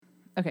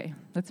Okay,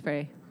 let's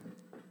pray.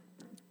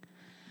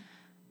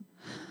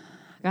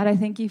 God, I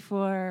thank you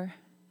for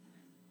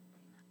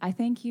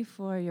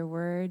your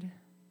word.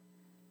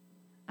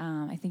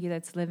 I thank you that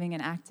it's living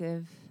and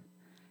active.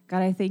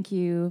 God, I thank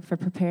you for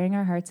preparing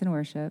our hearts in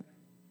worship.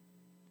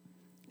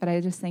 God,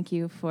 I just thank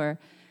you for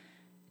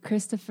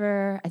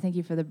Christopher. I thank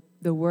you for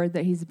the word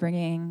that he's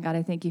bringing. God,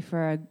 I thank you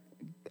for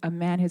a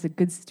man who's a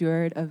good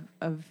steward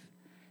of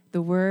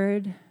the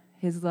word,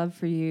 his love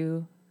for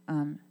you,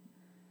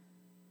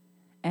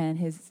 and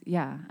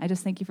I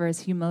just thank you for his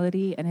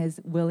humility and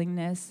his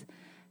willingness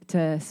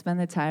to spend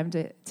the time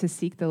to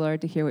seek the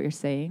Lord, to hear what you're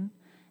saying.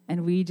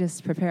 And we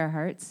just prepare our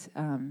hearts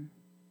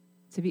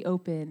to be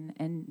open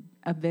and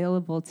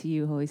available to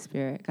you, Holy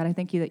Spirit. God, I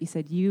thank you that you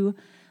said you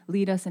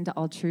lead us into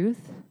all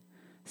truth.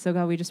 So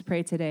God, we just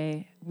pray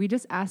today. We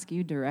just ask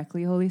you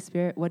directly, Holy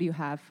Spirit, what do you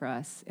have for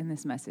us in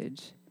this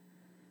message?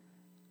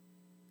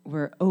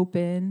 We're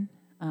open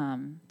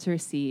to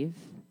receive.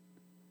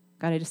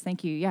 God, I just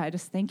thank you. I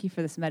just thank you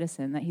for this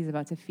medicine that he's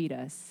about to feed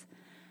us.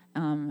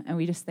 And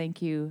we just thank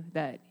you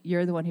that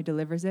you're the one who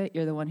delivers it.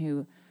 You're the one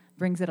who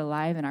brings it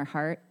alive in our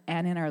heart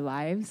and in our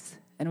lives,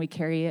 and we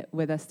carry it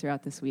with us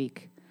throughout this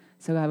week.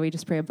 So God, we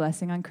just pray a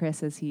blessing on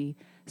Chris as he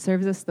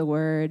serves us the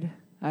word.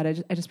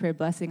 God, I just pray a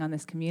blessing on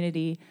this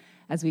community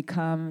as we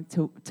come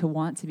to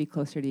want to be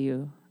closer to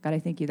you. God, I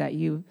thank you that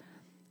you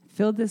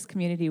filled this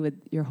community with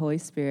your Holy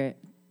Spirit.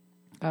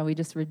 God, we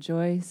just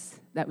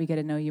rejoice that we get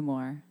to know you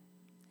more.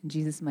 In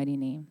Jesus' mighty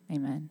name,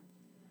 amen.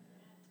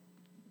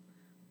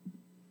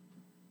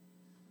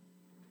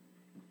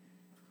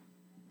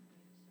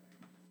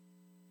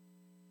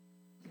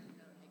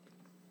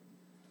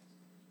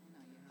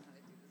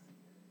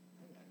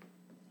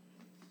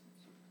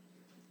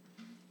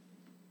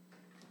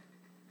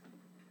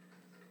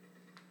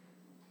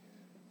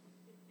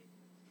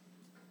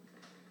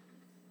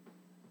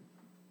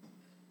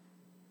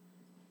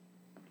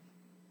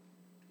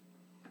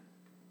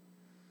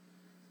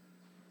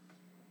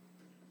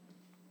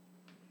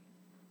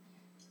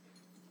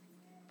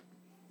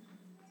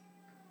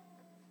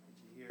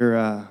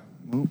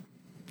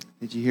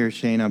 Did you hear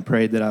Shayna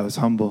prayed that I was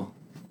humble?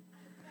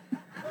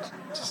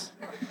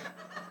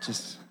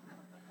 Just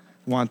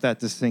want that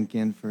to sink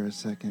in for a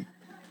second.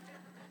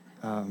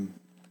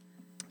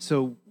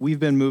 So we've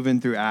been moving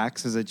through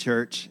Acts as a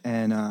church,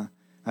 and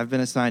I've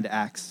been assigned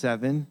Acts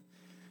 7,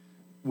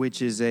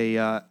 which is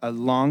a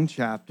long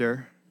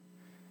chapter,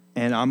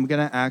 and I'm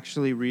going to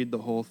actually read the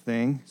whole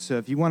thing. So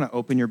if you want to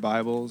open your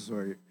Bibles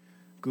or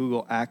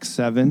Google Acts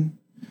 7,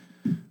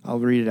 I'll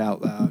read it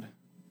out loud.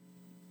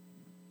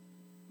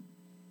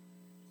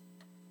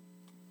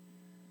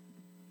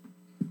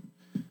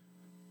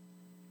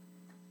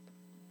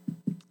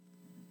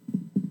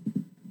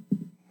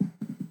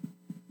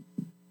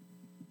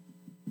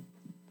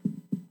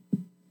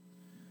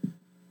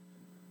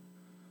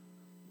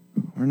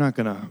 We're not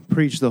going to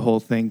preach the whole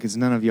thing because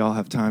none of y'all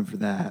have time for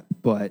that,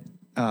 but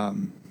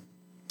we'll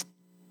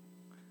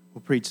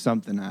preach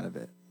something out of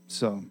it.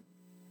 So,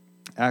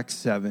 Acts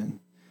 7.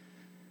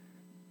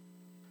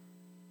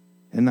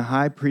 And the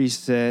high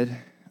priest said,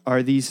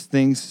 "Are these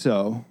things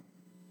so?"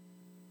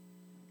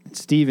 And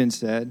Stephen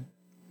said,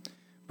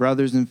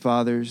 "Brothers and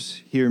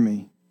fathers, hear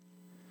me.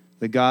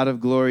 The God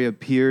of glory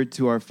appeared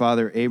to our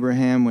father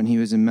Abraham when he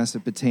was in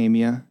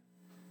Mesopotamia,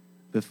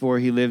 before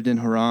he lived in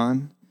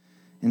Haran,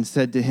 and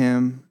said to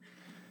him,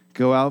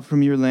 'Go out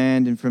from your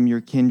land and from your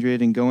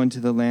kindred and go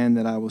into the land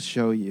that I will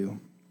show you.'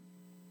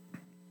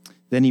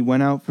 Then he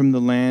went out from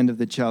the land of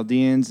the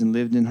Chaldeans and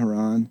lived in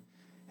Haran.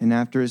 And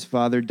after his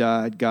father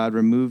died, God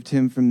removed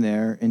him from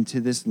there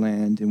into this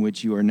land in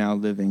which you are now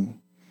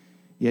living.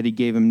 Yet he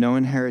gave him no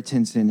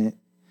inheritance in it,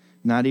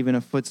 not even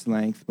a foot's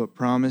length, but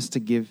promised to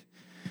give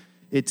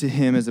it to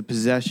him as a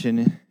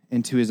possession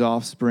and to his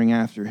offspring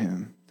after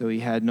him, though he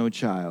had no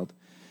child.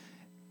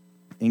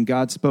 And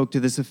God spoke to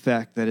this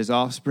effect, that his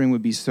offspring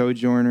would be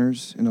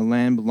sojourners in a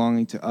land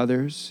belonging to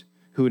others,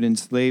 who would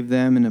enslave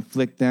them and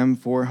afflict them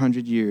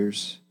 400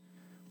 years.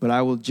 But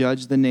I will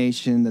judge the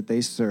nation that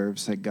they serve,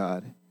 said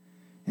God.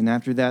 And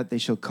after that they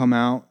shall come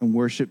out and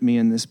worship me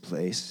in this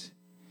place.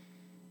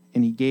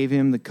 And he gave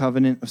him the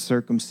covenant of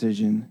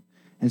circumcision.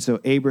 And so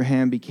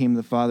Abraham became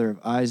the father of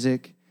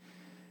Isaac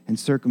and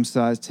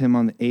circumcised him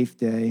on the 8th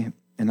day.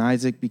 And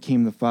Isaac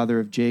became the father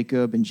of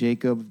Jacob, and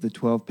Jacob of the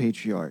 12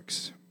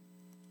 patriarchs.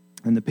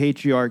 And the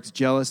patriarchs,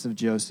 jealous of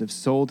Joseph,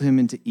 sold him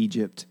into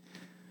Egypt.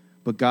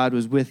 But God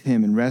was with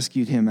him and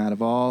rescued him out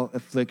of all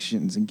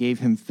afflictions and gave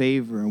him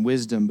favor and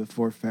wisdom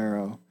before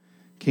Pharaoh,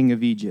 king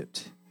of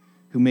Egypt,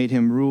 who made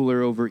him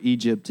ruler over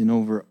Egypt and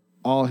over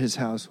all his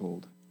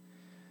household.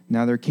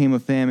 Now there came a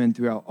famine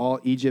throughout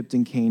all Egypt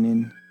and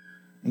Canaan,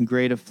 and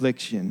great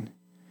affliction,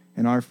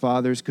 and our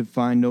fathers could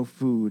find no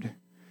food.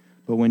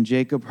 But when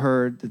Jacob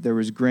heard that there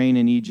was grain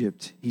in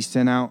Egypt, he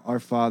sent out our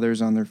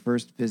fathers on their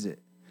first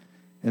visit.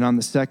 And on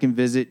the second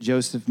visit,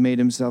 Joseph made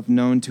himself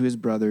known to his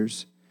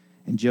brothers,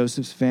 and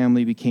Joseph's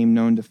family became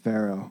known to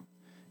Pharaoh.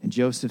 And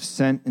Joseph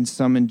sent and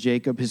summoned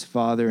Jacob his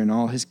father and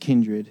all his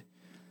kindred,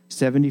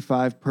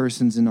 75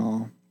 persons in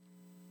all.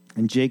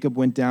 And Jacob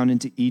went down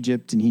into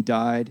Egypt, and he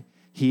died,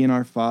 he and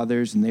our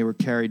fathers, and they were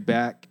carried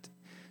back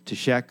to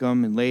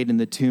Shechem and laid in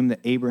the tomb that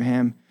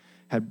Abraham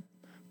had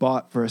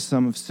bought for a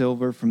sum of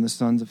silver from the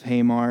sons of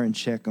Hamor and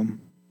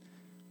Shechem.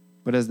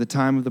 But as the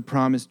time of the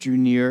promise drew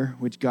near,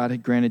 which God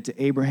had granted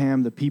to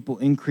Abraham, the people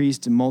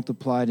increased and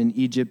multiplied in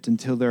Egypt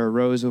until there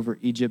arose over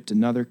Egypt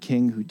another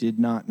king who did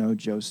not know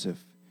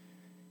Joseph.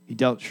 He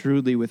dealt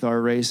shrewdly with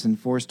our race and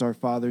forced our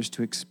fathers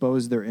to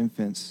expose their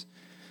infants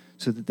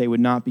so that they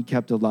would not be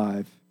kept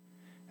alive.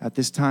 At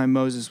this time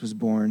Moses was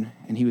born,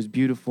 and he was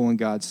beautiful in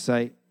God's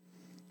sight.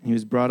 And he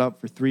was brought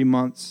up for 3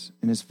 months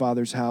in his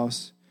father's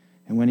house.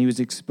 And when he was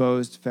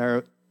exposed,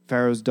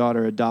 Pharaoh's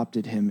daughter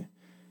adopted him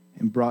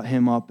and brought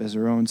him up as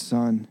her own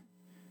son.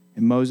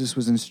 And Moses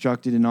was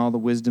instructed in all the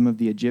wisdom of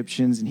the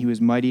Egyptians, and he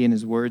was mighty in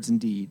his words and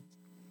deeds.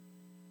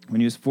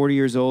 When he was 40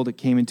 years old, it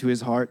came into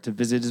his heart to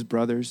visit his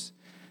brothers,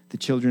 the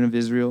children of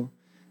Israel.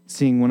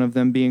 Seeing one of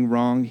them being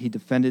wronged, he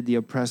defended the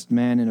oppressed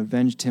man and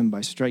avenged him by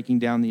striking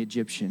down the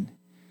Egyptian.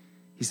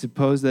 He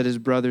supposed that his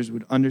brothers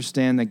would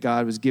understand that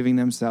God was giving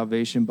them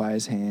salvation by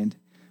his hand,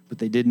 but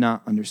they did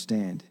not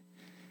understand.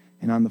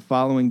 And on the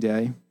following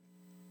day,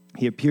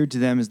 he appeared to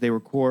them as they were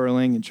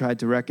quarreling and tried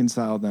to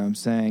reconcile them,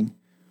 saying,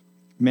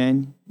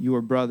 "Men, you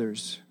are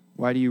brothers.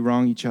 Why do you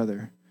wrong each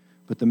other?"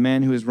 But the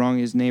man who was wronging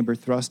his neighbor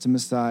thrust him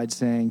aside,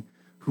 saying,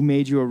 "Who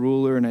made you a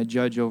ruler and a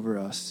judge over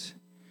us?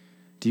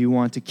 Do you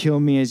want to kill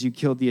me as you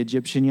killed the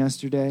Egyptian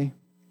yesterday?"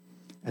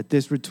 At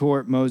this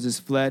retort, Moses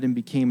fled and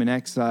became an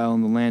exile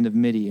in the land of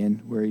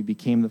Midian, where he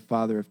became the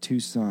father of 2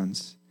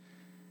 sons.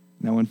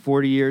 Now when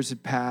 40 years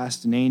had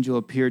passed, an angel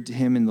appeared to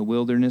him in the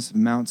wilderness of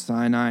Mount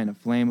Sinai in a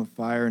flame of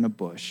fire in a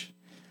bush.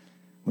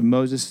 When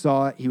Moses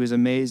saw it, he was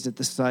amazed at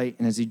the sight,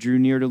 and as he drew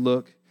near to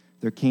look,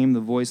 there came the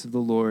voice of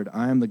the Lord,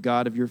 "I am the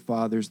God of your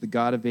fathers, the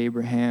God of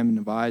Abraham and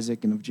of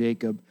Isaac and of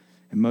Jacob."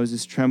 And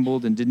Moses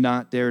trembled and did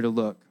not dare to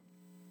look.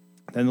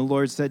 Then the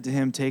Lord said to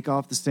him, "Take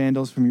off the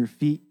sandals from your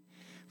feet,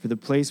 for the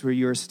place where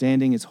you are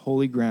standing is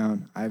holy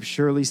ground. I have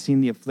surely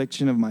seen the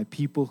affliction of my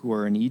people who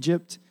are in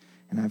Egypt,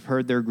 and I have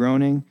heard their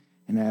groaning,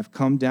 and I have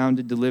come down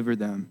to deliver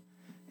them.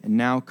 And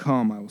now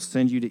come, I will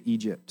send you to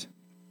Egypt."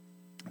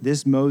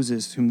 This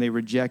Moses, whom they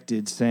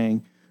rejected,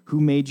 saying,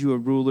 "Who made you a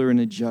ruler and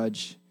a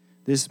judge?"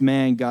 This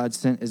man God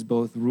sent as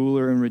both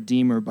ruler and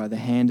redeemer by the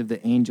hand of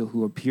the angel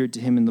who appeared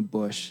to him in the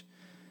bush.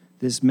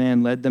 This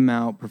man led them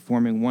out,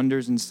 performing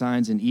wonders and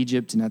signs in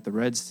Egypt and at the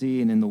Red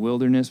Sea and in the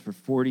wilderness for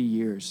 40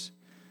 years.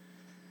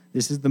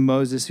 This is the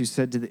Moses who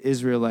said to the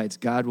Israelites,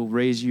 "God will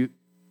raise you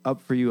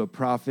up for you a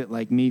prophet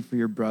like me for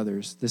your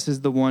brothers." This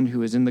is the one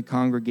who is in the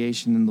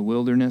congregation in the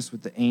wilderness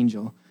with the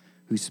angel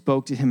who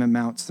spoke to him at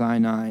Mount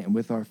Sinai and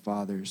with our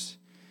fathers.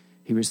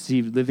 He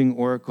received living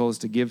oracles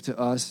to give to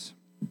us.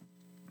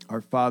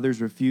 Our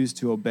fathers refused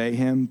to obey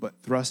him, but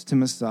thrust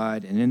him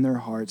aside, and in their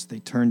hearts they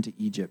turned to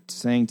Egypt,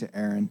 saying to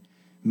Aaron,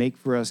 "Make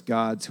for us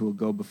gods who will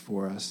go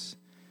before us."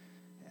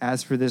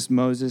 As for this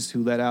Moses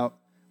who led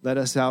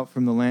us out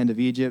from the land of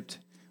Egypt,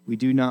 we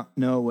do not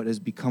know what has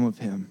become of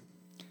him.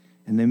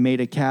 And they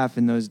made a calf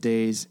in those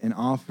days and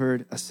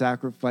offered a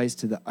sacrifice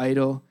to the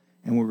idol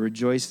and were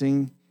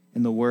rejoicing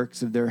in the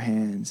works of their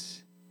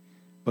hands.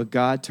 But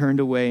God turned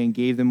away and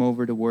gave them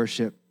over to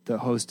worship the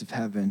host of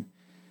heaven.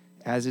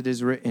 As it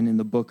is written in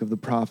the book of the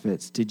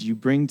prophets, "Did you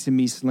bring to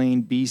me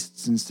slain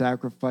beasts and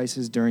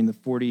sacrifices during the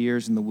 40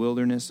 years in the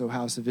wilderness, O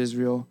house of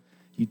Israel?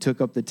 You took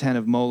up the tent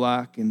of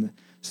Moloch and the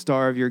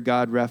star of your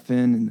god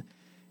Rephan and the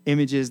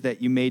images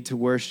that you made to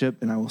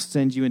worship, and I will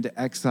send you into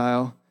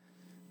exile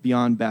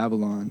beyond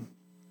Babylon."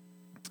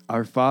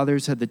 Our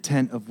fathers had the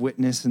tent of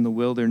witness in the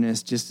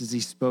wilderness, just as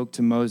he spoke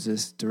to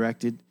Moses,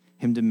 directed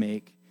him to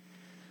make.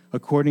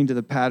 According to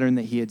the pattern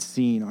that he had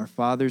seen, our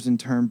fathers in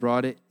turn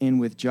brought it in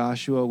with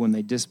Joshua when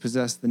they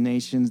dispossessed the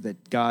nations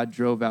that God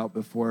drove out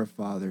before our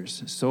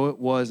fathers. So it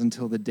was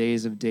until the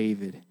days of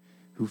David,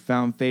 who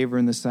found favor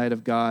in the sight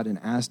of God and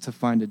asked to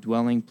find a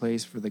dwelling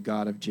place for the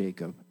God of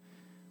Jacob.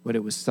 But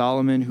it was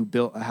Solomon who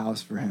built a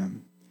house for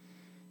him.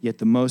 Yet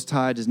the Most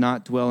High does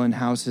not dwell in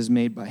houses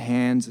made by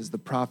hands, as the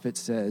prophet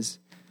says,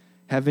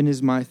 "Heaven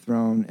is my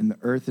throne, and the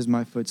earth is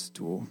my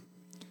footstool."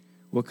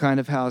 What kind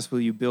of house will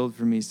you build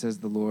for me, says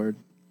the Lord?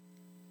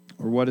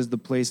 Or what is the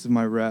place of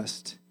my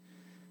rest?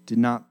 Did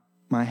not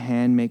my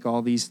hand make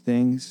all these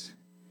things?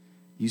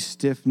 You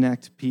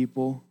stiff-necked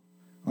people,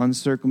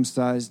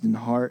 uncircumcised in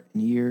heart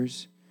and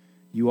ears,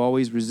 you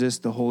always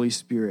resist the Holy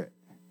Spirit.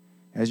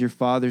 As your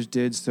fathers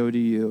did, so do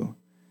you.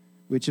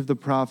 Which of the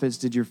prophets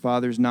did your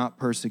fathers not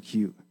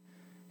persecute?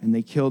 And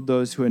they killed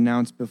those who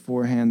announced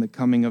beforehand the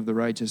coming of the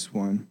righteous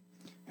one,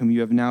 whom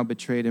you have now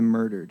betrayed and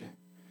murdered.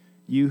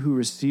 You who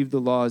received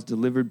the law as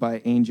delivered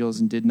by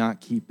angels and did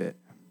not keep it.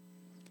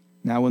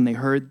 Now when they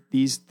heard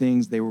these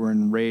things, they were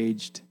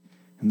enraged,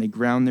 and they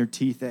ground their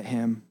teeth at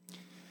him.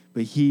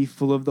 But he,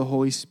 full of the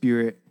Holy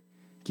Spirit,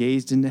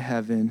 gazed into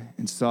heaven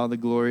and saw the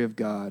glory of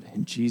God,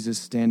 and Jesus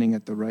standing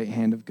at the right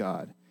hand of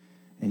God.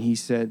 And he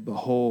said,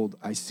 "Behold,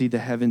 I see the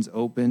heavens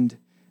opened,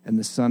 and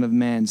the Son of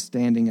Man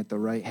standing at the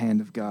right hand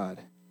of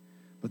God."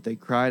 But they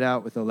cried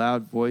out with a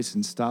loud voice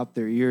and stopped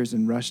their ears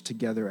and rushed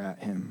together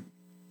at him.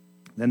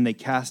 Then they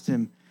cast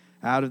him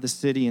out of the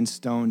city and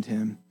stoned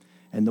him,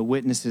 and the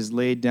witnesses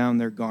laid down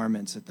their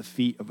garments at the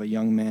feet of a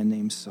young man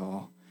named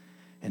Saul.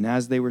 And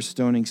as they were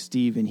stoning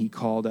Stephen, he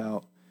called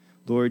out,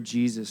 "Lord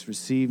Jesus,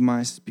 receive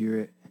my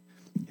spirit."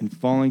 And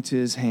falling to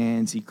his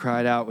hands, he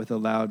cried out with a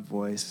loud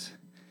voice,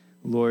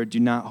 "Lord, do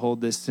not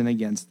hold this sin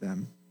against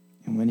them."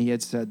 And when he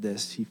had said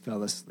this, he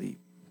fell asleep.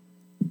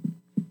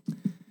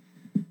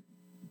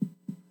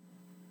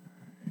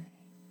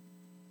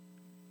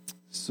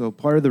 So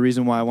part of the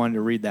reason why I wanted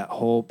to read that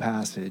whole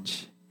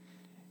passage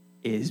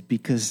is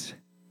because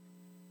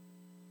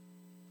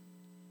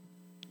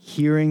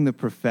hearing the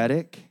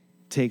prophetic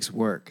takes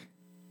work.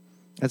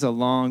 That's a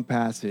long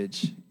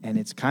passage, and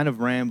it's kind of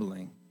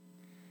rambling.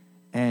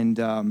 And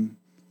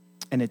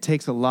it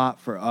takes a lot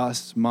for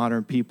us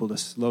modern people to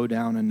slow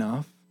down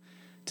enough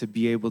to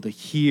be able to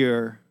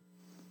hear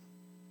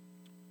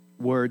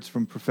words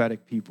from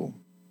prophetic people.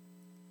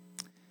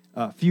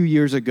 A few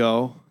years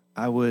ago,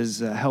 I was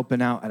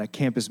helping out at a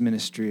campus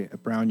ministry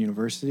at Brown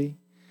University,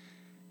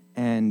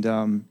 and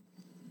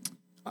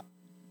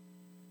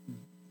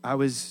I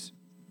was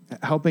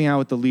helping out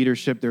with the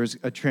leadership. There was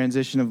a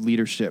transition of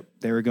leadership.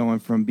 They were going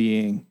from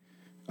being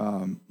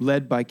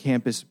led by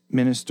campus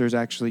ministers,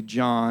 actually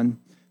John,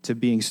 to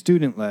being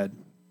student-led.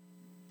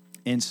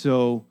 And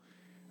so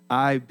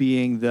I,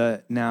 being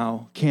the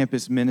now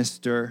campus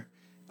minister,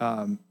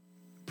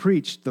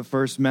 preached the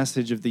first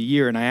message of the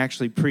year, and I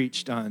actually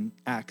preached on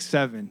Acts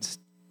 7,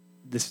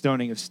 the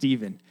stoning of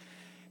Stephen.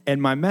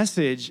 And my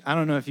message, I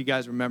don't know if you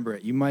guys remember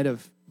it. You might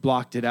have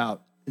blocked it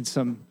out in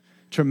some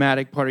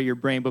traumatic part of your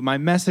brain, but my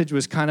message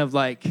was kind of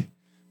like,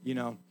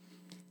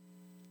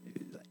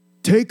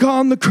 take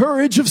on the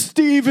courage of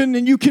Stephen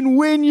and you can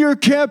win your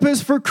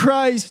campus for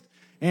Christ.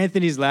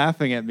 Anthony's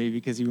laughing at me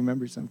because he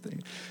remembers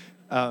something.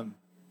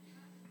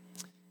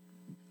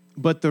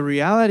 But the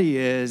reality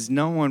is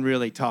no one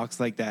really talks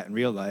like that in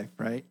real life,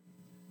 right?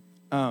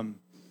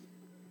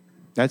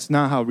 That's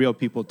not how real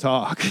people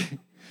talk.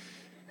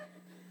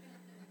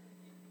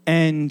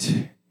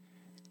 And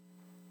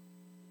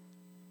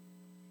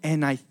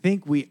I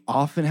think we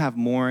often have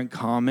more in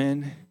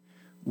common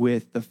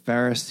with the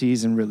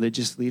Pharisees and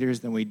religious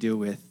leaders than we do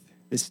with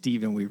the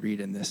Stephen we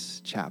read in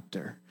this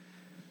chapter.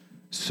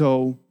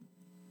 So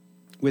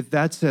with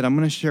that said, I'm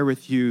going to share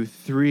with you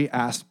 3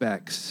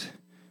 aspects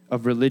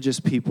of religious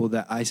people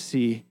that I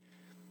see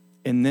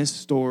in this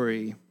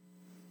story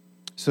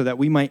so that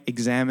we might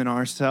examine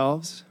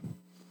ourselves.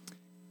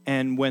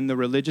 And when the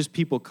religious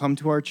people come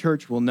to our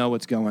church, we'll know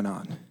what's going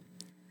on.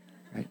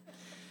 Right?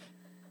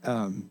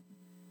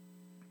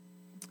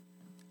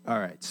 All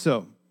right,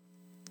 so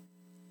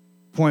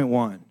point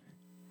 1,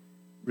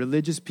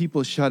 religious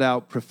people shut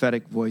out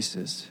prophetic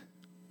voices.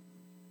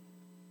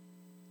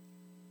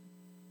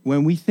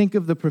 When we think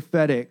of the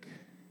prophetic,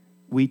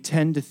 we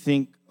tend to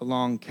think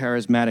along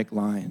charismatic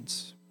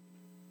lines.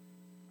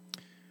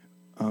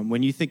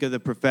 When you think of the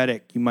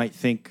prophetic, you might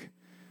think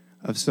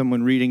of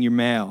someone reading your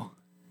mail,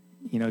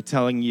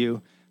 telling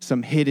you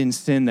some hidden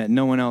sin that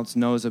no one else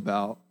knows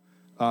about.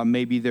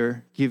 Maybe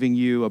they're giving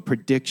you a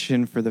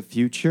prediction for the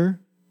future.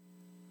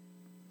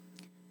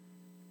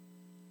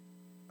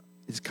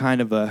 It's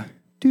kind of a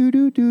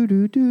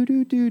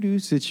do-do-do-do-do-do-do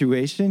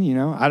situation,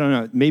 I don't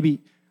know. Maybe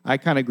I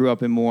kind of grew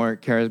up in more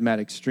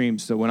charismatic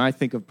streams, so when I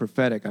think of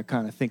prophetic, I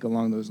kind of think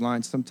along those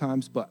lines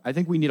sometimes, but I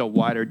think we need a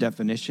wider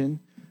definition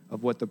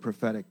of what the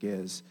prophetic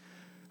is.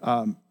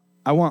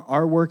 I want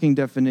our working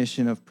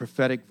definition of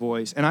prophetic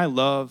voice, and I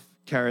love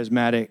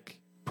charismatic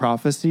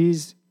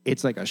prophecies.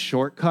 It's like a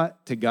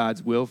shortcut to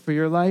God's will for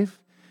your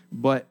life,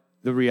 but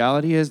the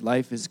reality is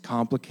life is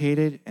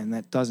complicated, and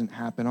that doesn't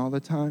happen all the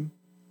time.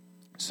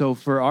 So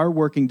for our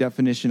working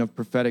definition of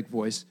prophetic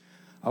voice,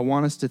 I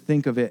want us to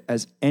think of it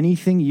as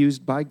anything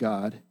used by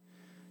God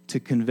to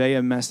convey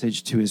a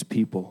message to his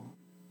people.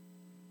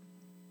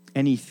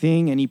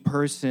 Anything, any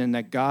person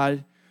that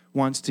God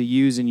wants to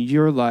use in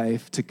your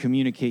life to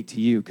communicate to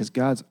you, because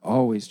God's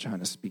always trying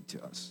to speak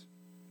to us.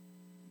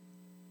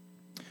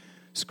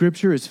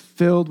 Scripture is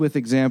filled with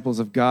examples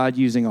of God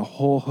using a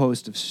whole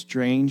host of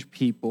strange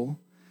people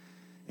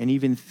and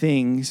even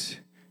things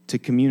to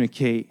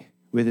communicate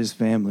with his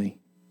family.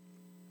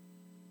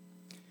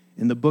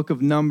 In the book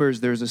of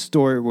Numbers, there's a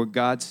story where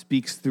God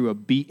speaks through a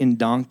beaten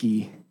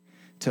donkey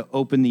to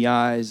open the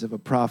eyes of a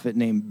prophet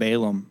named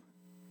Balaam.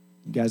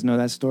 You guys know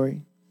that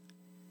story?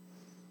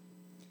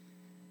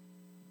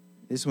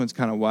 This one's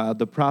kind of wild.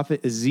 The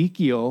prophet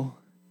Ezekiel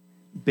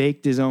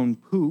baked his own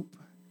poop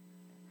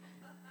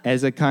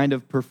as a kind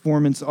of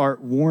performance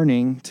art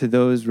warning to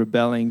those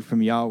rebelling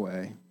from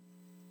Yahweh.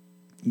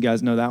 You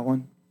guys know that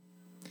one?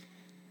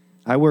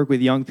 I work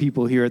with young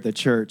people here at the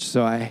church,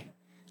 so I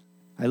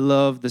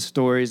love the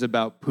stories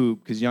about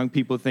poop because young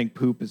people think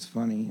poop is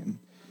funny, and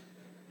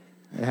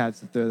I had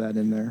to throw that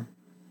in there.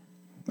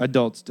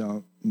 Adults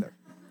don't.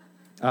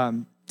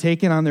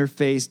 Taken on their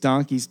face,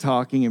 donkeys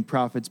talking and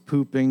prophets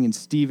pooping and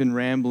Stephen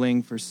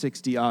rambling for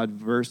 60-odd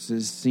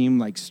verses seem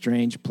like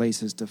strange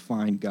places to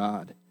find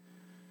God.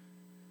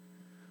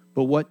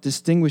 But what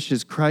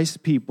distinguishes Christ's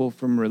people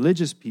from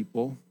religious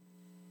people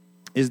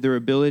is their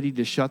ability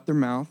to shut their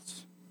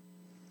mouths,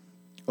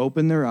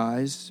 open their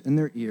eyes and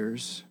their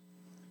ears,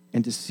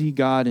 and to see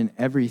God in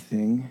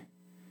everything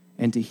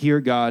and to hear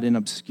God in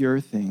obscure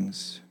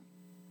things.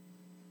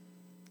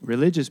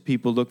 Religious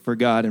people look for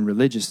God in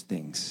religious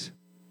things.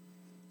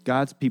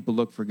 God's people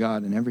look for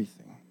God in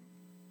everything.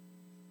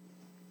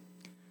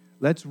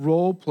 Let's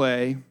role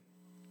play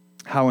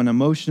how an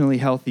emotionally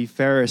healthy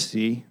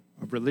Pharisee,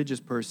 a religious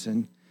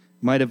person,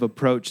 might have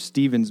approached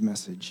Stephen's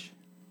message.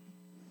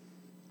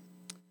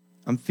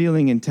 I'm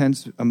feeling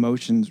intense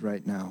emotions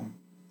right now.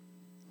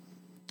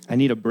 I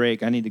need a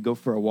break. I need to go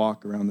for a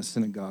walk around the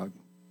synagogue.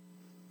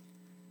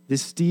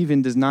 This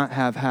Stephen does not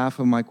have half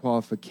of my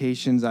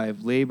qualifications. I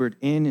have labored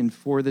in and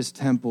for this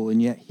temple,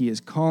 and yet he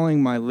is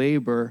calling my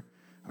labor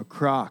a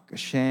crock, a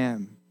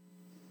sham.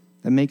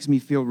 That makes me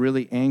feel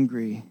really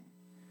angry.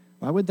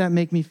 Why would that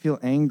make me feel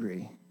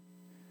angry?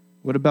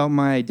 What about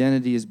my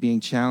identity as being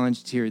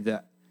challenged here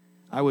that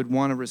I would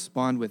want to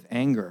respond with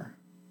anger?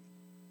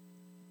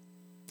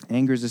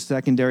 Anger is a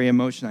secondary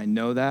emotion. I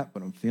know that,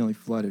 but I'm feeling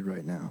flooded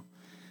right now.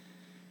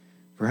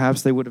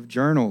 Perhaps they would have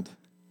journaled.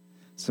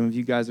 Some of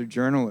you guys are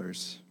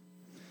journalers.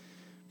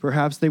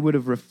 Perhaps they would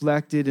have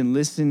reflected and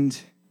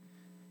listened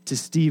to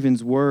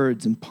Stephen's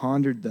words and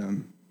pondered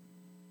them,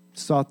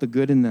 sought the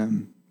good in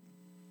them.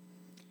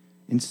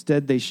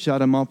 Instead, they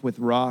shut him up with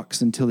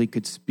rocks until he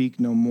could speak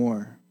no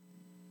more.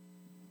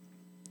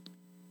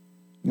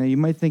 Now, you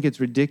might think it's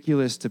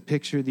ridiculous to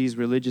picture these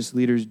religious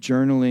leaders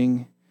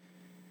journaling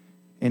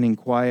and in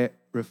quiet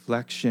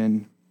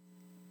reflection,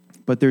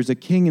 but there's a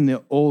king in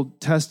the Old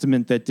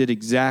Testament that did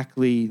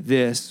exactly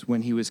this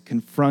when he was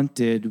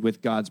confronted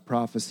with God's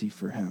prophecy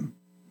for him.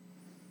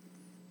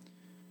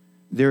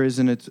 There is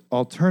an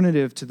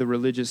alternative to the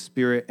religious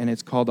spirit, and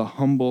it's called a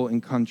humble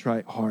and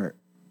contrite heart.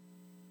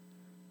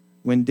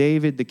 When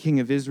David, the king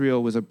of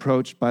Israel, was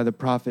approached by the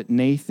prophet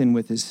Nathan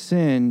with his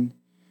sin,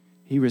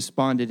 he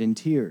responded in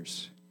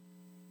tears.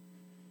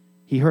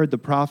 He heard the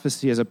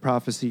prophecy as a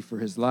prophecy for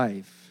his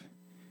life,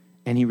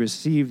 and he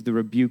received the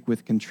rebuke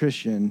with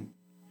contrition.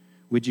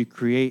 Would you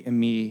create in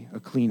me a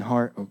clean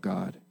heart, O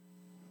God?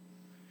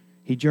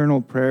 He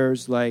journaled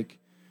prayers like,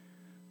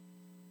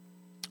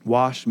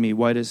 wash me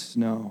white as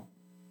snow.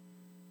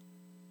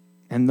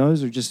 And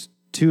those are just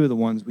two of the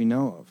ones we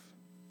know of.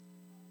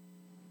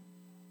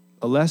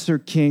 A lesser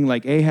king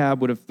like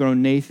Ahab would have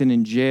thrown Nathan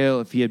in jail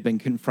if he had been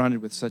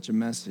confronted with such a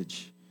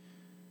message.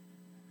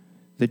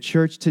 The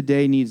church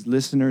today needs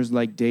listeners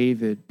like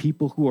David,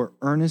 people who are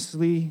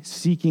earnestly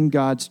seeking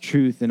God's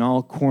truth in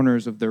all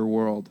corners of their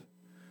world.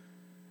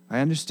 I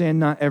understand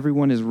not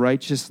everyone is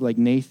righteous like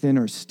Nathan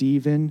or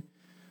Stephen,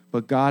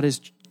 but God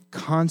is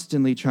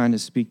constantly trying to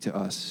speak to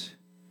us.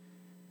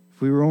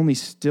 If we were only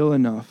still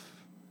enough,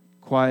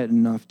 quiet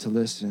enough to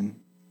listen,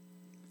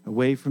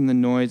 away from the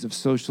noise of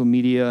social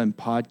media and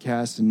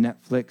podcasts and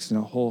Netflix and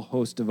a whole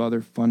host of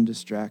other fun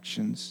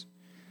distractions.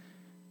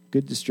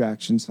 Good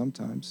distractions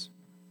sometimes.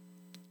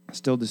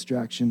 Still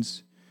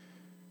distractions.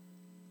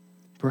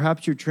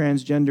 Perhaps your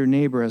transgender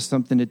neighbor has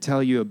something to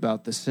tell you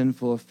about the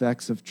sinful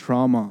effects of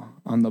trauma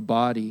on the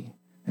body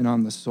and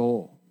on the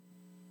soul.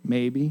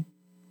 Maybe,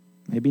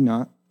 maybe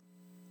not.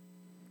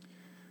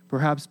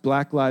 Perhaps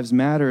Black Lives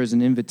Matter is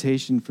an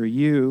invitation for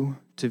you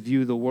to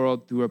view the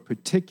world through a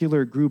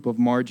particular group of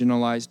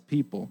marginalized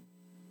people.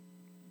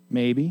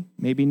 Maybe,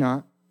 maybe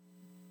not.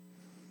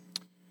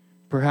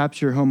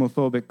 Perhaps your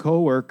homophobic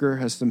coworker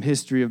has some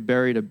history of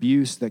buried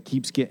abuse that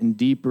keeps getting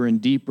deeper and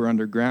deeper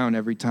underground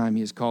every time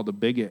he is called a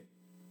bigot.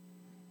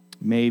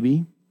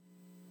 Maybe,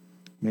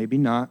 maybe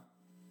not.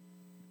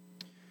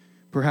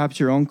 Perhaps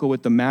your uncle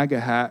with the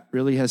MAGA hat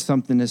really has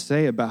something to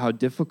say about how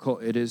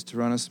difficult it is to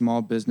run a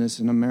small business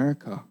in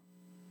America.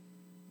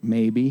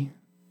 Maybe,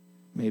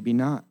 maybe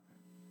not.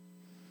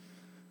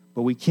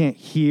 But we can't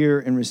hear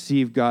and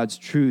receive God's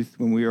truth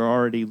when we are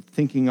already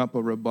thinking up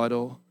a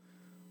rebuttal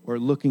or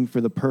looking for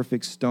the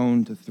perfect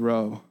stone to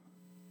throw.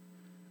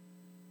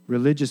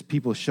 Religious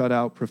people shut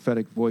out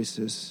prophetic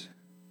voices.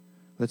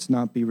 Let's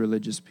not be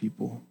religious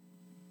people.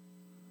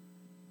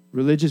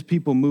 Religious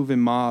people move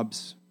in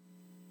mobs.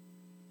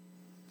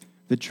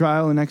 The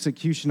trial and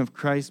execution of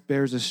Christ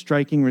bears a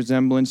striking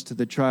resemblance to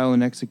the trial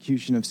and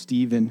execution of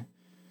Stephen.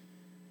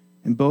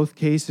 In both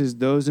cases,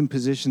 those in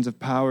positions of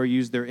power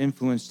used their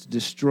influence to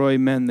destroy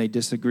men they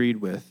disagreed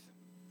with.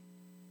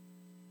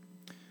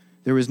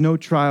 There was no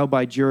trial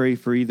by jury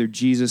for either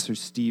Jesus or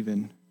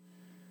Stephen.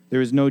 There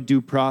was no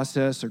due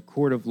process or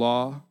court of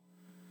law.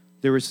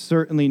 There was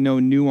certainly no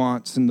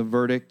nuance in the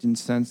verdict and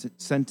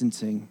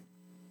sentencing.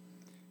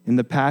 In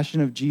the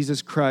passion of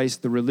Jesus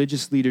Christ, the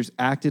religious leaders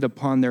acted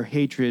upon their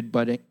hatred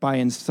by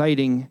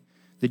inciting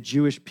the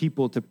Jewish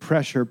people to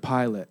pressure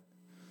Pilate,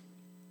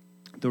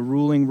 the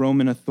ruling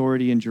Roman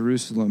authority in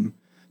Jerusalem,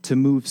 to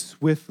move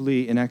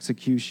swiftly in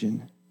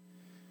execution.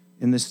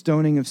 In the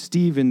stoning of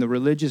Stephen, the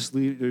religious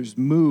leaders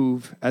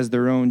move as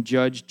their own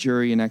judge,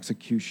 jury, and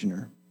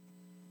executioner.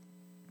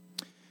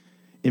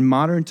 In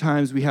modern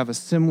times, we have a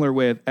similar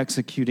way of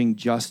executing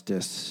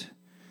justice.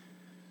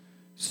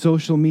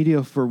 Social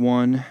media, for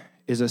one,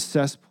 is a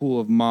cesspool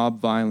of mob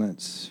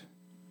violence.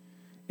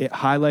 It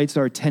highlights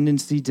our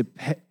tendency to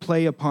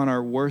play upon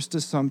our worst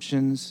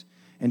assumptions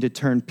and to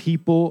turn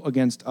people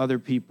against other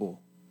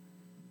people.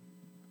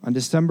 On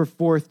December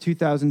 4th,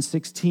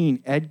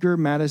 2016, Edgar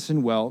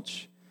Madison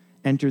Welch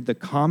entered the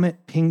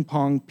Comet Ping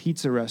Pong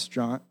Pizza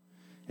Restaurant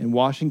in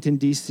Washington,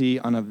 D.C.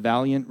 on a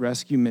valiant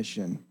rescue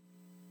mission.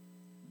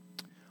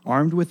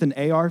 Armed with an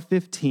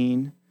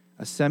AR-15,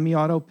 a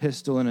semi-auto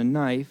pistol, and a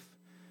knife,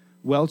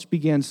 Welch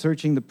began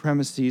searching the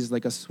premises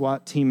like a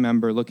SWAT team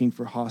member looking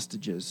for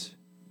hostages.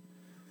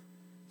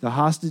 The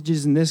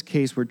hostages in this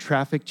case were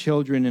trafficked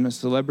children in a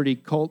celebrity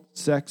cult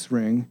sex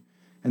ring,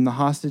 and the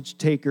hostage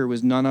taker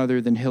was none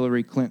other than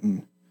Hillary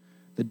Clinton,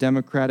 the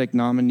Democratic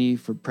nominee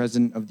for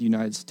President of the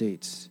United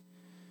States.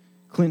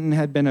 Clinton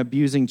had been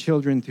abusing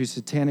children through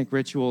satanic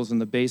rituals in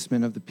the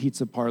basement of the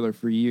pizza parlor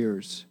for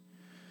years.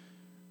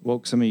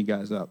 Woke some of you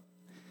guys up.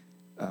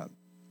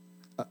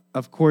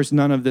 Of course,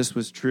 none of this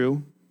was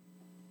true.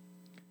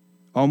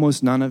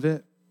 Almost none of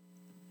it.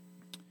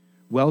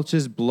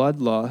 Welch's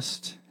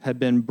bloodlust had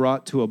been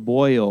brought to a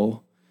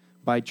boil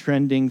by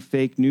trending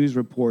fake news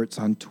reports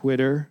on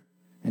Twitter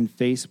and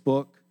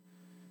Facebook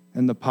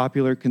and the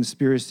popular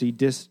conspiracy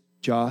disc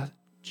jockey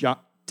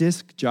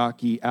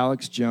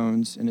Alex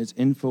Jones and his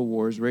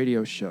InfoWars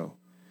radio show.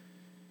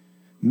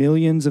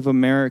 Millions of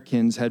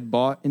Americans had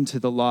bought into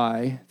the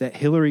lie that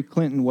Hillary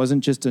Clinton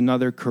wasn't just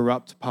another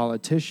corrupt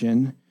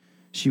politician.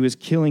 She was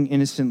killing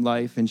innocent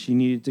life and she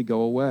needed to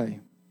go away.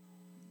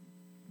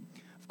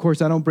 Of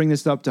course, I don't bring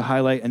this up to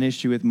highlight an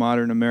issue with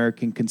modern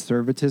American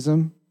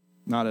conservatism.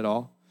 Not at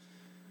all.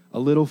 A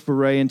little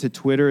foray into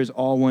Twitter is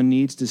all one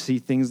needs to see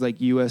things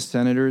like U.S.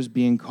 senators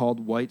being called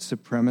white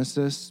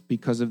supremacists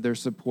because of their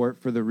support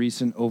for the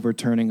recent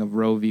overturning of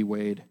Roe v.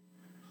 Wade.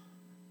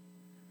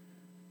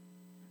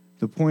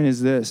 The point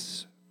is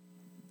this: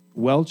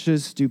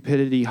 Welch's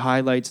stupidity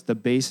highlights the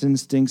base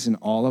instincts in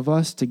all of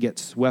us to get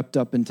swept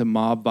up into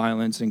mob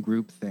violence and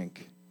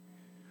groupthink.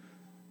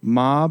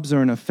 Mobs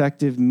are an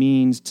effective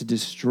means to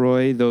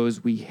destroy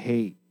those we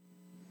hate.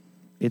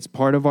 It's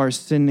part of our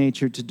sin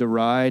nature to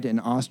deride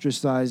and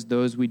ostracize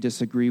those we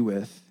disagree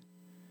with.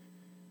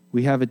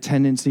 We have a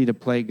tendency to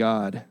play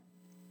God.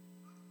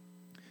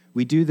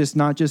 We do this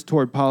not just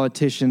toward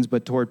politicians,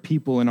 but toward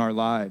people in our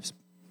lives.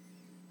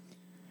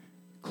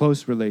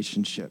 Close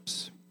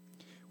relationships.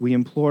 We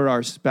implore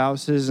our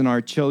spouses and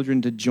our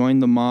children to join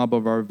the mob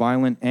of our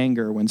violent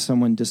anger when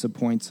someone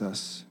disappoints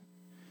us.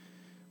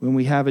 When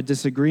we have a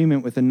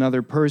disagreement with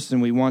another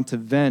person, we want to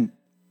vent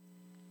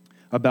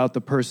about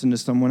the person to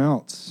someone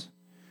else.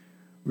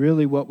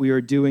 Really, what we are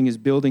doing is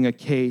building a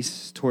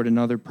case toward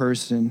another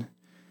person.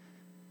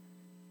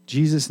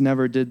 Jesus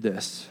never did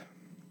this.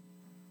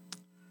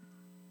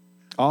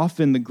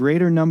 Often, the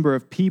greater number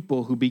of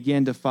people who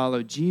began to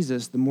follow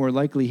Jesus, the more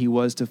likely he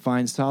was to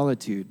find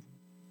solitude.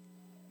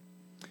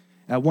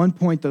 At one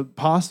point, the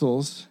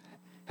apostles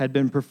had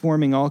been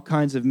performing all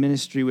kinds of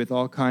ministry with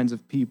all kinds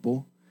of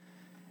people,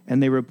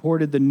 and they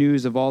reported the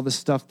news of all the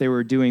stuff they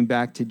were doing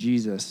back to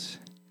Jesus.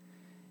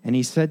 And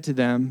he said to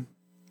them,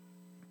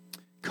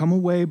 "Come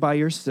away by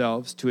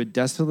yourselves to a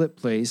desolate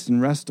place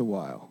and rest a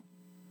while."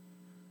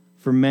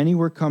 For many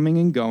were coming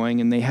and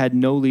going, and they had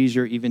no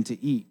leisure even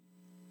to eat.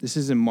 This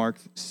is in Mark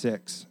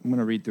 6. I'm going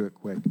to read through it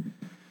quick.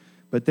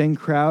 But then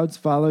crowds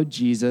followed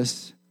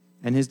Jesus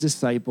and his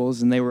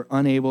disciples, and they were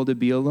unable to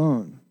be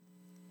alone.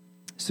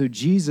 So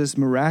Jesus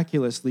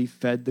miraculously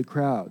fed the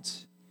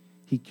crowds.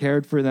 He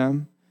cared for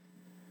them.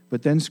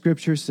 But then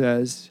Scripture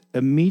says,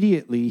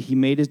 immediately he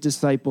made his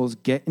disciples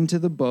get into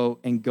the boat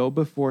and go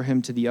before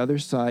him to the other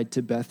side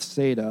to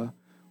Bethsaida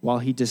while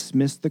he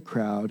dismissed the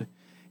crowd.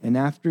 And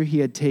after he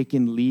had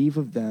taken leave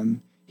of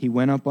them, he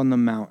went up on the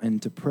mountain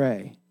to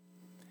pray.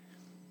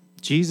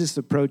 Jesus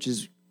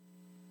approaches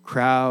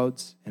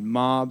crowds and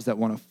mobs that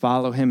want to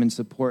follow him and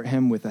support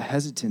him with a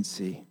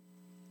hesitancy.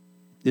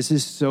 This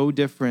is so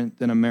different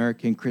than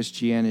American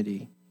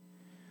Christianity.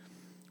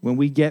 When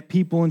we get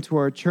people into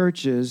our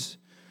churches,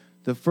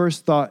 the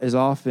first thought is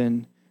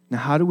often, now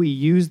how do we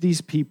use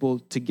these people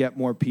to get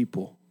more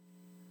people?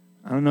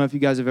 I don't know if you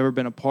guys have ever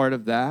been a part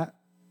of that,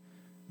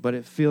 but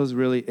it feels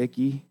really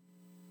icky.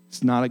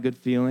 It's not a good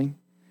feeling.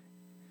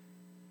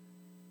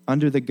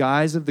 Under the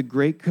guise of the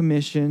Great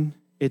Commission,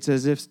 it's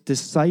as if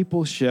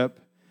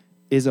discipleship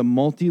is a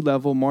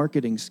multi-level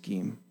marketing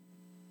scheme.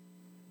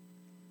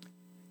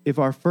 If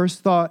our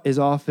first thought is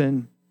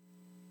often,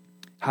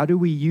 how do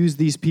we use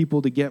these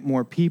people to get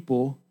more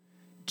people?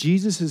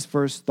 Jesus'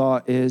 first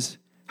thought is,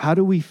 how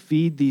do we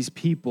feed these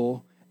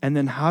people? And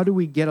then how do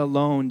we get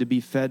alone to be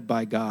fed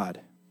by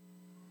God?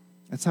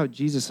 That's how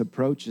Jesus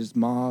approaches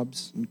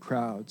mobs and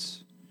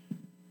crowds.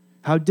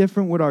 How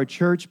different would our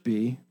church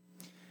be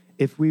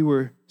if we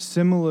were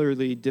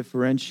similarly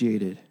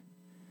differentiated?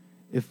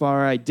 If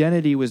our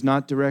identity was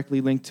not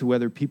directly linked to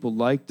whether people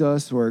liked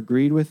us or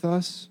agreed with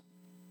us?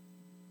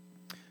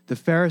 The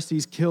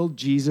Pharisees killed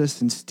Jesus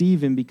and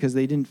Stephen because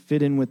they didn't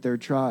fit in with their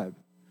tribe.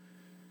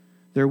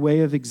 Their way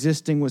of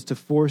existing was to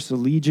force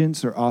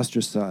allegiance or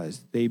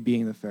ostracize, they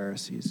being the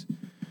Pharisees.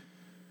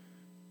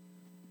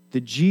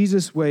 The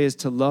Jesus way is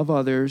to love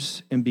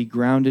others and be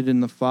grounded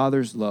in the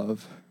Father's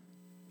love,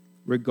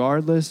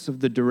 regardless of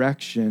the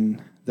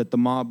direction that the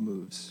mob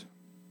moves.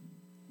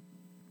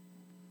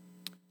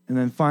 And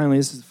then finally,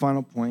 this is the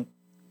final point.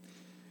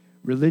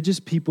 Religious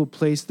people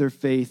place their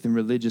faith in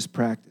religious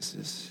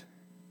practices.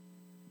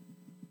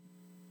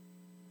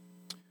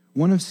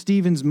 One of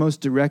Stephen's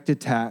most direct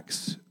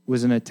attacks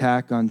was an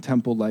attack on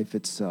temple life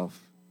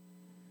itself.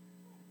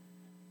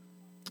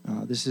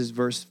 This is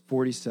verse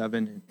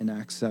 47 in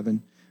Acts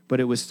 7. But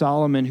it was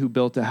Solomon who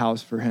built a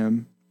house for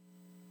him.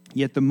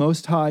 Yet the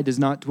Most High does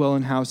not dwell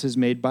in houses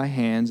made by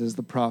hands, as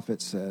the prophet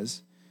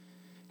says.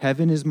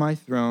 Heaven is my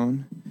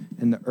throne,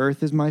 and the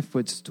earth is my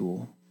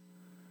footstool.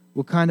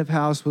 What kind of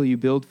house will you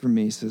build for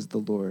me, says the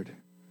Lord?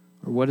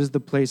 Or what is the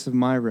place of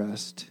my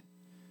rest?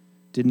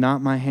 Did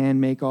not my hand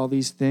make all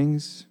these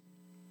things?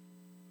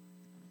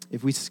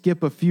 If we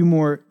skip a few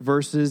more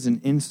verses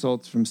and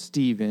insults from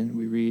Stephen,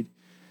 we read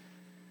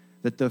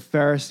that the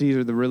Pharisees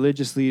or the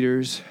religious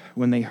leaders,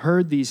 when they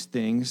heard these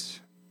things,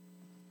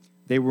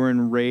 they were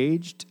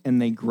enraged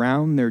and they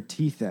ground their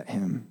teeth at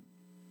him.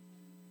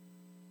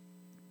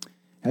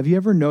 Have you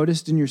ever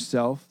noticed in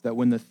yourself that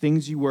when the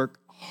things you work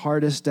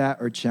hardest at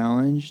are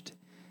challenged,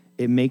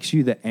 it makes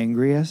you the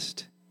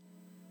angriest?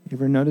 You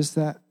ever notice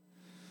that?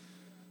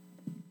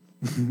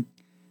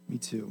 Me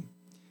too.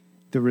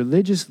 The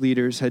religious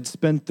leaders had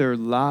spent their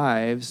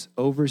lives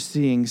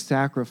overseeing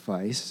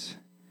sacrifice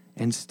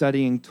and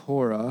studying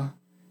Torah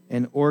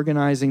and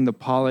organizing the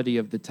polity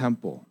of the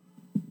temple,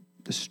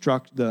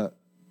 the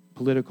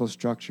political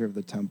structure of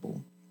the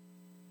temple.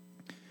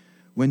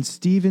 When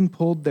Stephen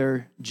pulled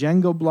their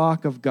Jenga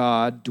block of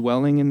God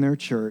dwelling in their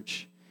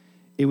church,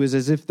 it was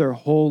as if their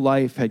whole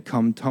life had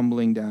come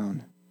tumbling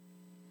down.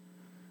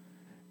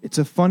 It's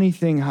a funny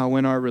thing how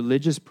when our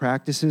religious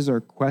practices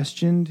are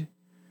questioned,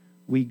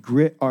 we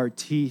grit our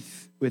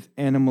teeth with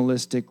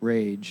animalistic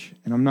rage.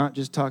 And I'm not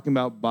just talking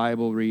about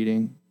Bible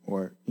reading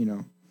or,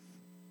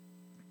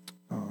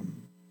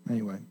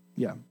 anyway,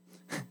 yeah.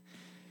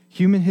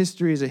 Human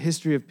history is a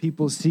history of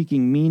people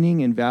seeking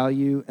meaning and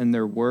value in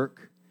their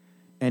work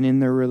and in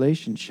their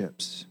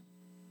relationships.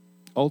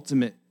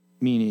 Ultimate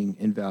meaning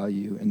and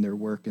value in their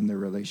work and their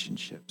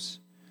relationships.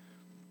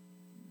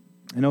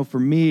 I know for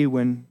me,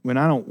 when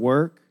I don't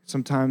work,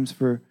 sometimes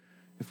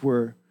if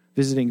we're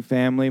visiting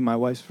family, my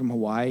wife's from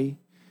Hawaii,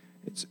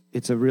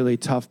 it's a really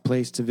tough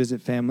place to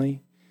visit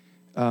family.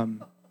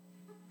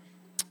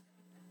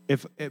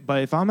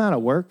 If I'm out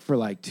of work for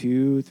like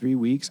 2-3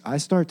 weeks, I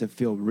start to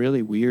feel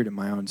really weird in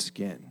my own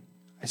skin.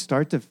 I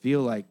start to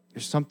feel like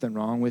there's something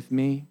wrong with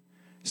me.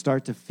 I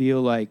start to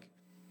feel like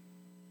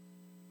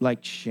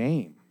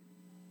shame.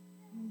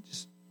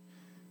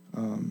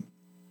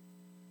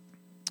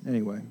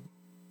 Anyway,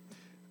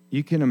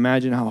 you can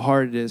imagine how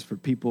hard it is for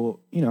people,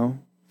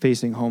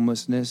 facing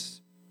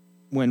homelessness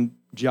when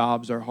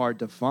jobs are hard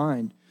to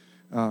find.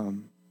 How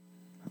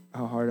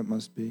hard it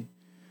must be.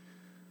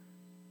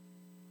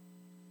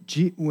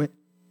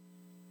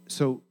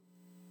 So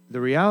the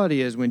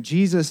reality is when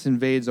Jesus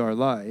invades our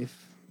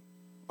life,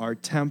 our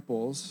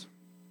temples,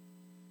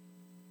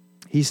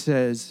 he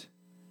says,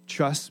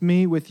 trust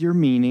me with your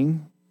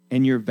meaning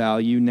and your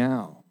value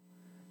now.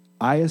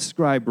 I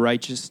ascribe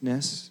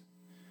righteousness,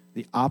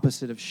 the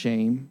opposite of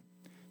shame,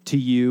 to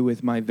you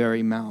with my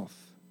very mouth.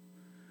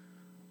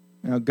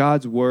 Now,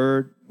 God's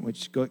word,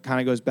 which kind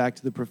of goes back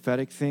to the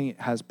prophetic thing,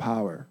 it has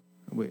power.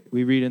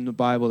 We read in the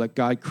Bible that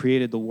God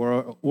created the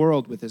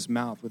world with his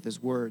mouth, with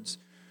his words.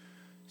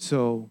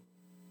 So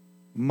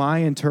my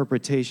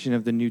interpretation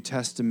of the New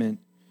Testament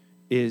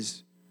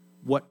is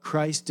what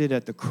Christ did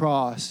at the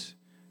cross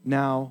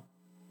now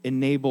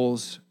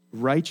enables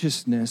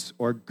righteousness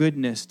or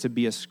goodness to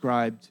be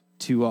ascribed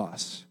to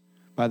us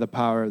by the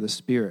power of the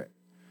Spirit.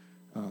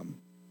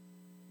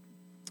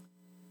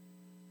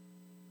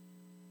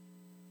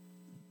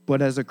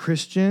 But as a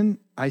Christian,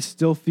 I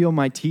still feel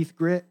my teeth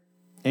grit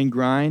and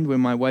grind when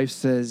my wife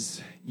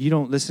says, you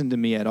don't listen to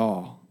me at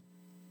all.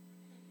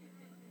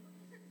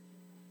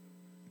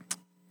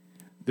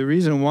 The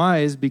reason why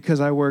is because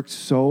I worked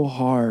so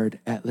hard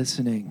at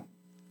listening,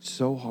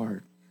 so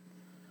hard.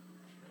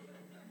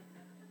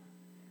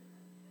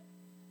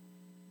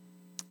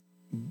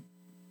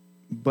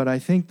 But I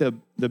think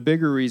the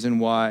bigger reason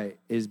why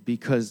is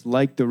because,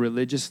 like the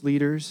religious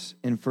leaders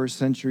in first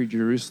century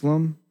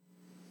Jerusalem,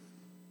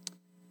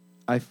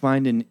 I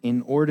find an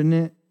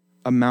inordinate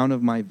amount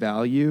of my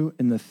value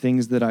in the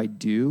things that I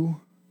do,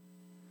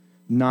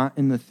 not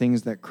in the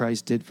things that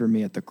Christ did for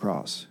me at the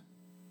cross.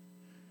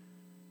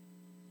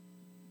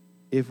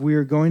 If we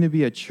are going to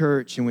be a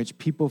church in which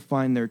people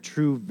find their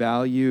true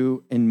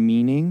value and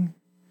meaning,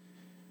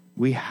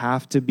 we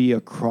have to be a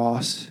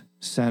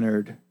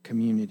cross-centered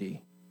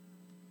community.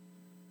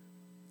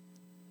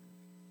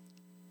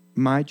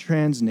 My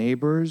trans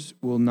neighbors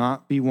will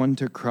not be won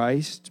to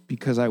Christ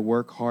because I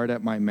work hard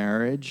at my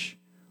marriage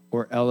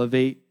or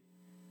elevate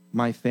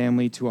my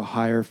family to a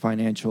higher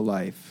financial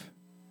life.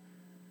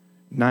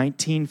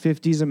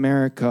 1950s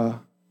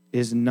America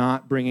is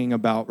not bringing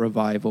about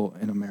revival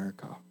in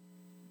America.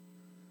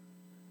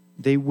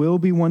 They will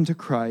be won to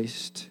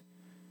Christ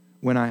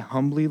when I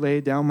humbly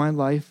lay down my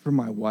life for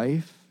my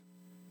wife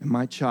and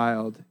my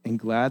child and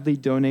gladly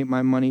donate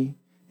my money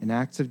in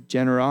acts of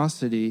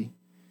generosity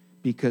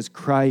because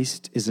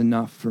Christ is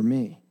enough for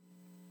me.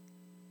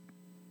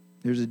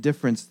 There's a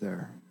difference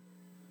there.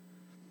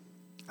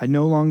 I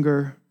no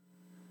longer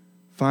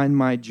find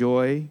my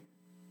joy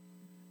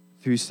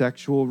through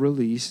sexual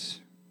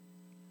release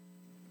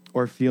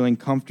or feeling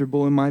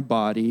comfortable in my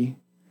body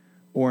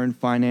or in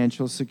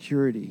financial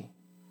security.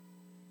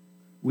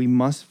 We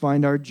must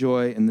find our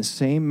joy in the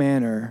same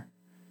manner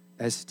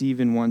as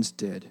Stephen once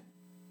did.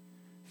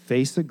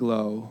 Face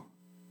aglow,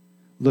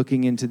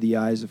 looking into the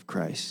eyes of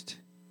Christ.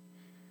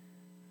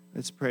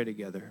 Let's pray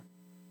together.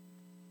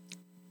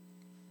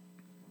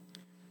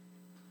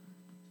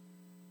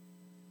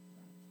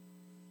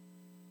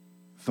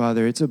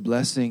 Father, it's a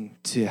blessing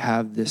to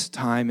have this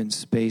time and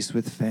space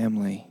with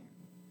family.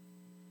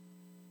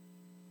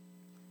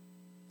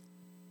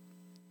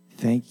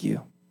 Thank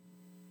you.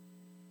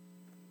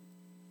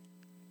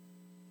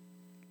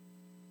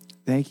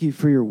 Thank you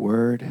for your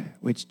word,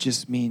 which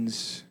just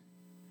means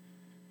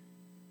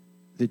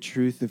the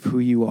truth of who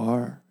you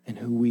are and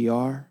who we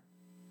are,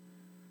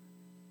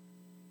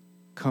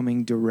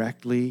 coming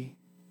directly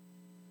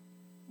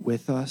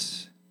with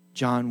us.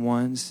 John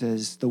 1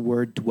 says the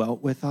word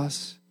dwelt with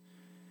us.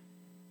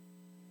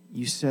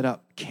 You set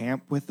up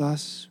camp with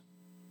us.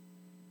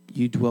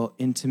 You dwell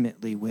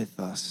intimately with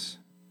us.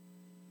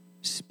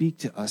 Speak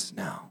to us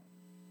now.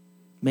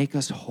 Make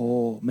us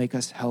whole, make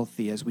us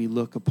healthy as we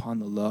look upon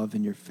the love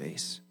in your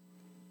face.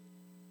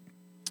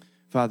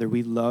 Father,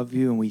 we love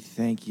you and we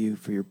thank you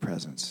for your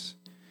presence.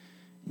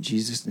 In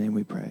Jesus' name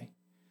we pray.